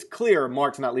it's clear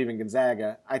Mark's not leaving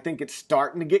Gonzaga. I think it's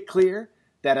starting to get clear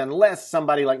that unless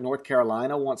somebody like North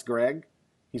Carolina wants Greg,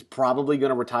 he's probably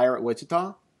going to retire at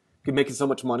Wichita. He's making so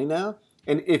much money now.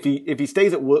 And if he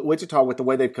stays at Wichita with the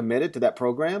way they've committed to that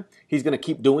program, he's going to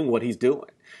keep doing what he's doing.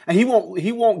 And he won't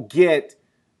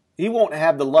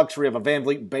have the luxury of a Van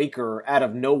Vliet Baker out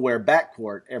of nowhere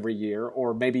backcourt every year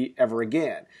or maybe ever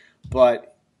again.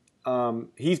 But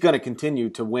he's going to continue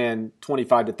to win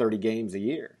 25 to 30 games a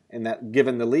year, and that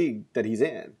given the league that he's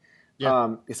in.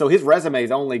 Yeah. So his resume is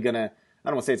only going to, I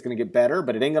don't want to say it's going to get better,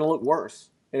 but it ain't going to look worse.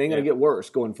 It ain't going to get worse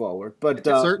going forward. But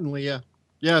certainly, yeah.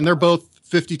 Yeah, and they're both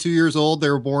 52 years old. They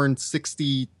were born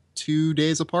 62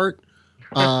 days apart.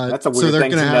 That's a weird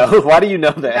thing to know. Why do you know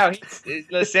that?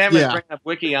 No, Sam is bringing up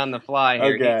Wiki on the fly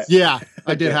here. Okay. Yeah,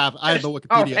 I had the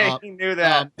Wikipedia up. He knew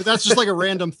that. But that's just like a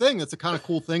random thing. That's a kind of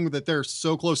cool thing that they're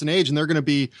so close in age, and they're going to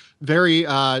be very,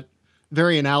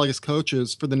 very analogous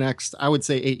coaches for the next, I would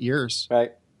say, 8 years.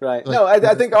 Right. No,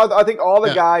 I think all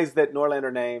the guys that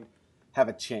Norlander named have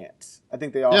a chance. I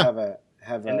think they all have a.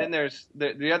 And then there's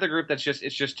the other group it's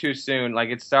just too soon. Like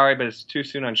but it's too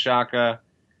soon on Shaka,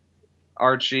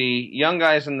 Archie, young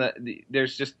guys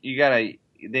there's just they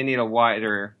need a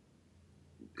wider.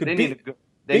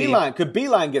 Beeline could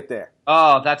Beeline get there?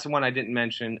 Oh, that's the one I didn't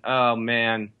mention. Oh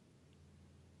man,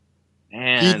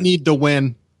 he'd need to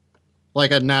win like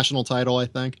a national title, I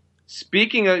think.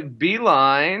 Speaking of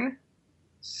Beeline,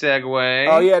 segue.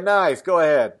 Oh yeah, nice. Go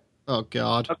ahead. Oh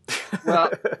God.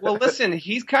 Well, listen,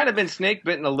 he's kind of been snake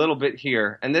bitten a little bit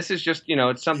here, and this is just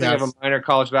it's something of a Yes. minor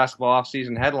college basketball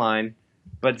offseason headline.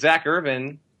 But Zach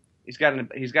Irvin, he's got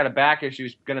a back issue.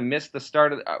 He's going to miss the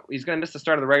start of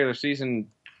the regular season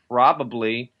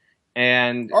probably.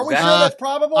 And Are we sure that's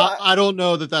probable? I don't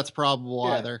know that that's probable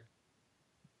either.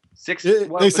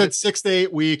 They said 6 to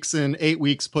 8 weeks, and 8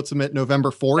 weeks puts him at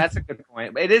November 4th. That's a good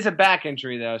point. It is a back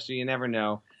injury, though, so you never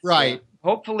know. Right.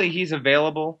 Hopefully he's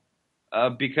available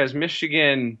because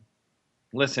Michigan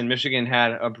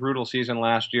had a brutal season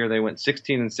last year. They went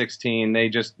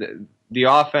 16-16. The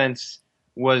offense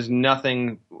was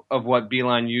nothing of what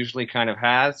Beeline usually kind of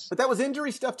has. But that was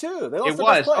injury stuff, too.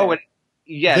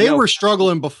 They were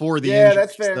struggling before the injuries,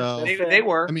 that's fair. though. They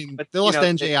were. I mean, they lost to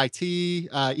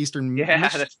NJIT, Eastern Michigan.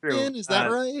 That's true. Is that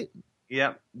right?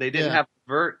 Yep. They didn't have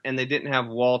Vert, and they didn't have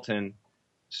Walton.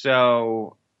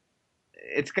 So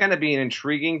it's going to be an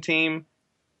intriguing team.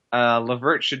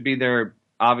 LeVert should be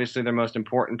obviously their most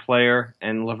important player,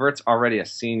 and LeVert's already a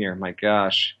senior. My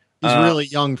gosh. He's really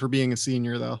young for being a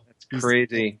senior, though. That's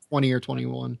crazy. 20 or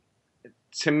 21.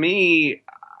 To me,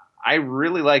 I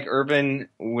really like Irvin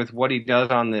with what he does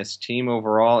on this team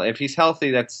overall. If he's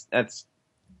healthy, it's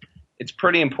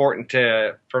pretty important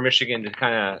for Michigan to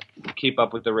kind of keep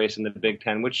up with the race in the Big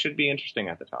Ten, which should be interesting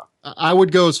at the top. I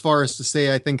would go as far as to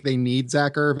say I think they need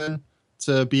Zach Irvin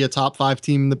to be a top 5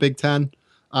 team in the Big Ten.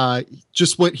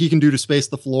 Just what he can do to space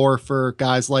the floor for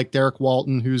guys like Derek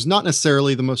Walton, who's not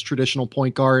necessarily the most traditional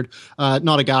point guard,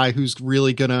 not a guy who's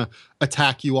really going to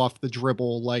attack you off the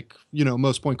dribble like,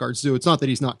 most point guards do. It's not that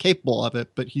he's not capable of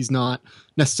it, but he's not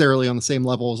necessarily on the same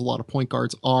level as a lot of point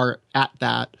guards are at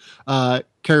that.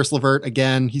 Karis LeVert,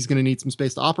 again, he's going to need some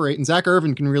space to operate, and Zach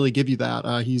Irvin can really give you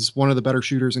that. He's one of the better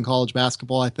shooters in college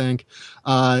basketball, I think.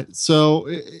 So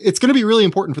it's going to be really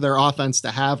important for their offense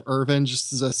to have Irvin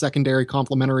just as a secondary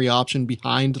complementary option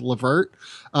behind LeVert.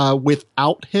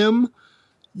 Without him,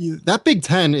 that Big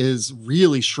Ten is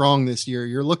really strong this year.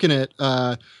 You're looking at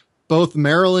both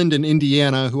Maryland and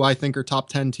Indiana, who I think are top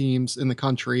 10 teams in the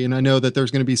country. And I know that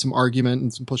there's going to be some argument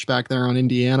and some pushback there on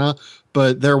Indiana,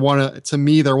 but they're one of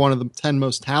the 10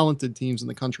 most talented teams in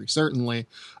the country, certainly.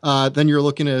 Then you're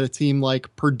looking at a team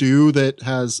like Purdue that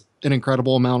has an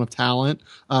incredible amount of talent.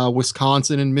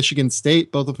 Wisconsin and Michigan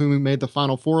State, both of whom made the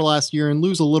Final Four last year and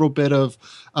lose a little bit of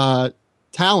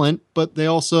talent, but they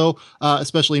also,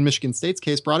 especially in Michigan State's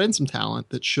case, brought in some talent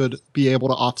that should be able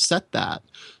to offset that.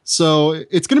 So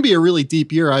it's going to be a really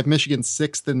deep year. I have Michigan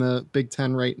 6th in the Big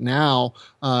Ten right now,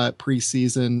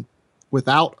 preseason.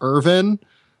 Without Irvin,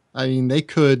 I mean, they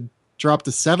could drop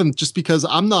to 7th just because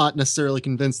I'm not necessarily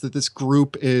convinced that this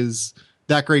group is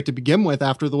that great to begin with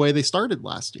after the way they started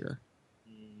last year.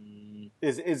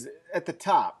 Is at the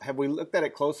top, have we looked at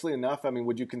it closely enough? I mean,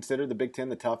 would you consider the Big Ten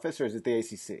the toughest, or is it the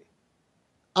ACC?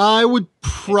 I would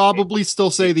probably still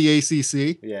say the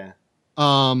ACC. Yeah.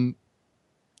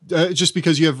 Just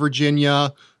because you have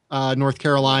Virginia, North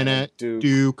Carolina,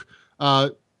 Duke.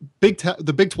 The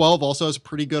Big 12 also has a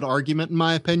pretty good argument, in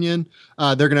my opinion.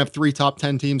 They're going to have 3 top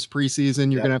 10 teams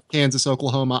preseason. You're going to have Kansas,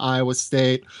 Oklahoma, Iowa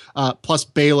State, plus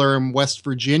Baylor and West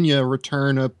Virginia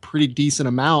return a pretty decent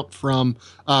amount from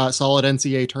solid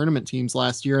NCAA tournament teams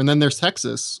last year. And then there's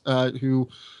Texas, who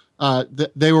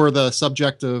they were the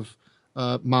subject of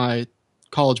my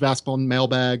college basketball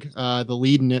mailbag, the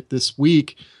lead in it this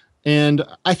week. And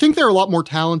I think they're a lot more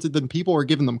talented than people are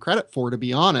giving them credit for, to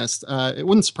be honest. It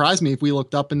wouldn't surprise me if we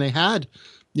looked up and they had,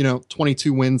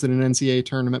 22 wins in an NCAA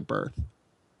tournament berth.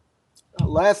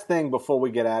 Last thing before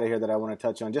we get out of here that I want to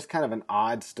touch on, just kind of an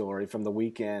odd story from the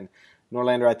weekend.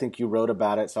 Norlander, I think you wrote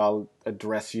about it, so I'll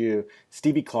address you.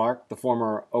 Stevie Clark, the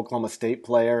former Oklahoma State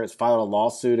player, has filed a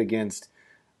lawsuit against,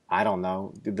 I don't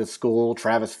know, the school,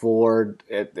 Travis Ford,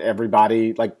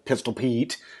 everybody, like Pistol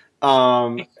Pete.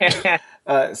 Saying,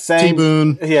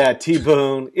 T-Boone. Yeah,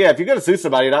 T-Boone. Yeah, if you're going to sue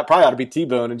somebody, it probably ought to be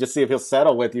T-Boone and just see if he'll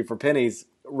settle with you for pennies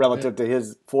relative to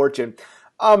his fortune.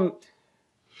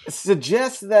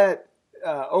 Suggests that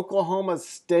Oklahoma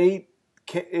State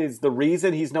is the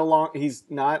reason he's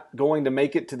not going to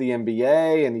make it to the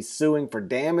NBA, and he's suing for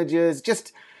damages.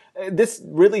 Just this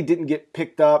really didn't get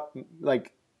picked up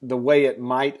like the way it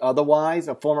might otherwise.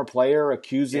 A former player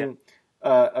accusing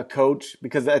a coach,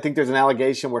 because I think there's an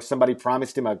allegation where somebody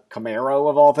promised him a Camaro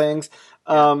of all things.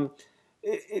 Are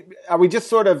we just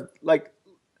sort of like,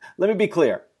 let me be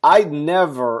clear. I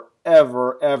never,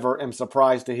 ever, ever am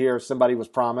surprised to hear somebody was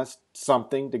promised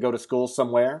something to go to school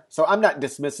somewhere. So I'm not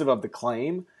dismissive of the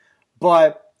claim,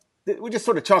 but we just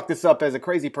sort of chalk this up as a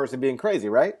crazy person being crazy,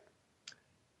 right?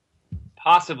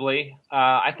 Possibly.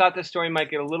 I thought this story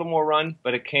might get a little more run,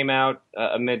 but it came out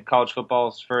amid college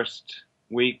football's first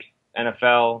week.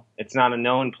 NFL, it's not a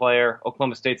known player.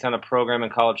 Oklahoma State's not a program in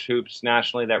college hoops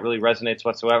nationally that really resonates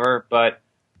whatsoever. But,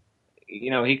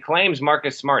 he claims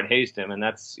Marcus Smart hazed him, and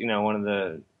that's, one of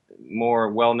the more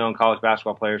well-known college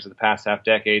basketball players of the past half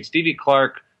decade. Stevie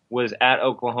Clark was at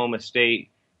Oklahoma State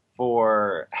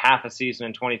for half a season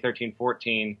in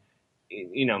 2013-14.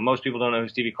 Most people don't know who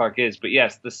Stevie Clark is. But,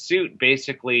 yes, the suit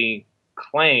basically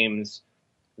claims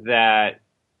that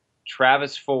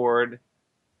Travis Ford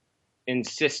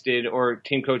insisted, or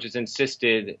team coaches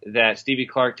insisted, that Stevie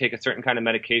Clark take a certain kind of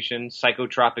medication.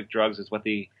 Psychotropic drugs is what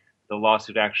the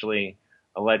lawsuit actually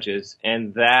alleges.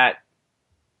 And that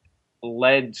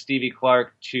led Stevie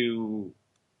Clark to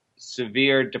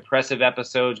severe depressive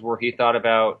episodes where he thought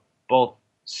about both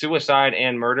suicide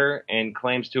and murder, and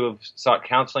claims to have sought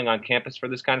counseling on campus for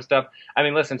this kind of stuff. I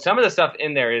mean, listen, some of the stuff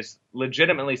in there is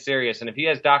legitimately serious, and if he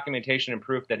has documentation and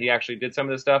proof that he actually did some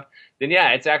of this stuff, then yeah,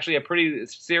 it's actually a pretty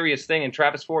serious thing. And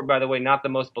Travis Ford, by the way, not the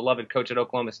most beloved coach at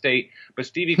Oklahoma State, but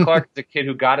Stevie Clark is a kid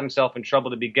who got himself in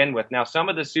trouble to begin with. Now, some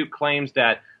of the suit claims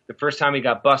that the first time he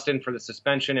got busted for the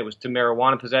suspension, it was to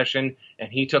marijuana possession,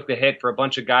 and he took the hit for a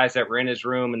bunch of guys that were in his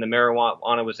room, and the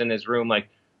marijuana was in his room. Like,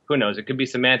 who knows? It could be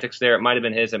semantics there. It might have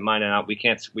been his. It might not. We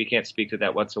can't speak to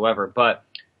that whatsoever. But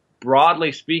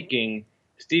broadly speaking,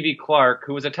 Stevie Clark,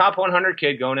 who was a top 100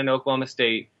 kid going into Oklahoma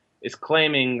State, is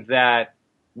claiming that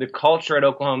the culture at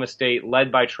Oklahoma State,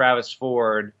 led by Travis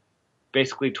Ford,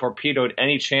 basically torpedoed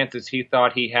any chances he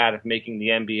thought he had of making the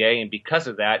NBA. And because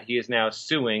of that, he is now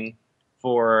suing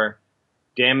for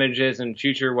damages in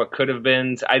future, what could have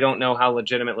been. I don't know how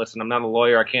legitimate. Listen, I'm not a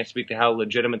lawyer. I can't speak to how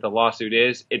legitimate the lawsuit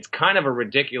is. It's kind of a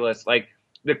ridiculous, like,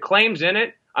 the claims in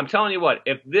it. I'm telling you what,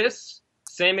 if this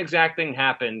same exact thing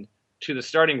happened to the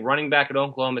starting running back at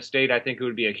Oklahoma State, I think it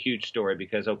would be a huge story,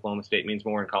 because Oklahoma State means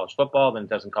more in college football than it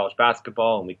does in college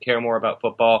basketball, and we care more about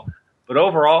football. But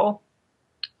overall,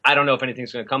 I don't know if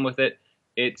anything's going to come with it.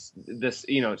 It's this,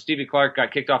 Stevie Clark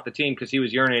got kicked off the team because he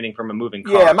was urinating from a moving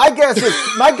car. Yeah, my guess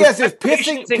is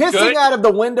pissing out of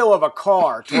the window of a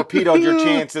car torpedoed your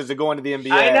chances of going to the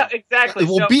NBA. I know, exactly.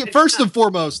 Well, first and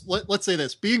foremost, let's say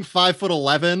this: being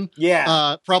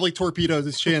 5'11", probably torpedoed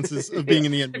his chances of being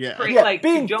in the NBA. Yeah,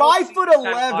 being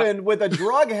 5'11" with a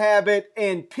drug habit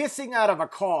and pissing out of a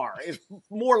car is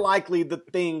more likely the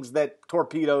things that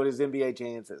torpedoed his NBA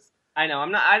chances. I know.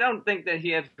 I don't think that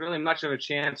he has really much of a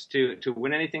chance to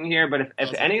win anything here. But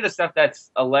if any of the stuff that's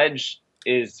alleged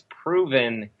is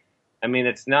proven, I mean,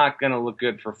 it's not going to look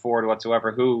good for Ford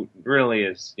whatsoever. Who really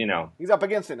is, he's up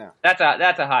against it now. That's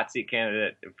a hot seat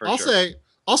candidate for sure.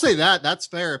 I'll say that's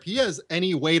fair. If he has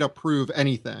any way to prove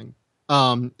anything,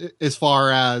 as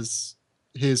far as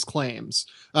his claims,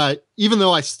 even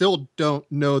though I still don't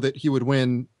know that he would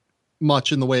win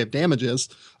much in the way of damages,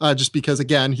 just because,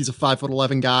 again, he's a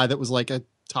 5'11" guy that was like a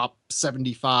top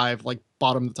 75, like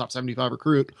bottom of the top 75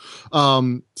 recruit.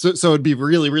 So it'd be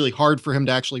really, really hard for him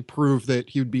to actually prove that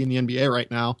he would be in the NBA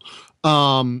right now.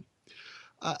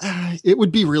 It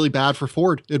would be really bad for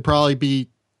Ford. It'd probably be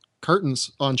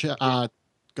curtains on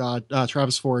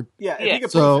Travis Ford. Yeah. If he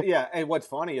could prove, and what's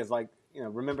funny is, like,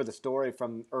 remember the story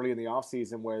from early in the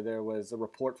offseason where there was a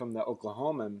report from the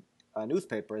Oklahoma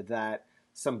newspaper that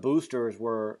some boosters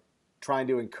were trying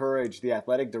to encourage the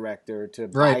athletic director to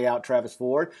buy out Travis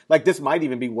Ford. Like, this might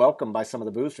even be welcomed by some of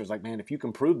the boosters. Like, man, if you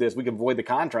can prove this, we can void the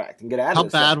contract and get out of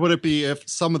this. How bad would it be if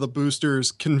some of the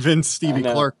boosters convinced Stevie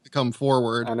Clark to come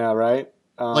forward? I know, right?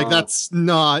 Like, there's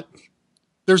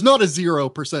not a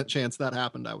 0% chance that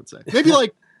happened, I would say. Maybe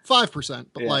like 5%,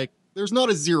 but like, there's not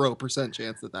a 0%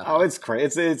 chance that happened. Oh, it's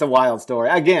crazy. It's a wild story.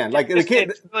 Again, like,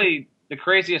 it's really the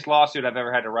craziest lawsuit I've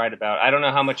ever had to write about. I don't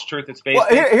know how much truth it's based on.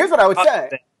 Here's what I would say.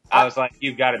 I was like,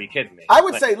 you've got to be kidding me. I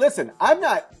would say, listen, I'm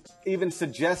not even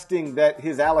suggesting that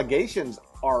his allegations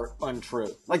are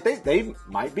untrue. Like, they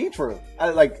might be true.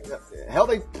 I'll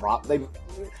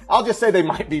just say they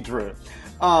might be true.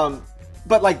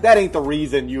 But, like, that ain't the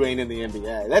reason you ain't in the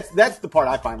NBA. That's the part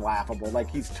I find laughable. Like,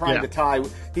 he's trying to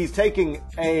he's taking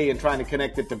A and trying to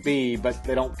connect it to B, but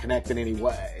they don't connect in any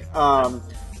way.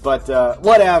 But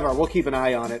whatever. We'll keep an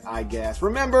eye on it, I guess.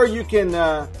 Remember, you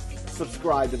can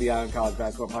subscribe to the Eye on College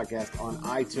Basketball Podcast on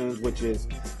iTunes, which is,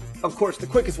 of course, the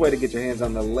quickest way to get your hands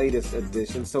on the latest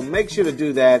edition. So make sure to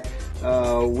do that.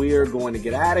 We're going to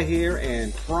get out of here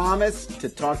and promise to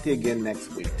talk to you again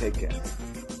next week. Take care.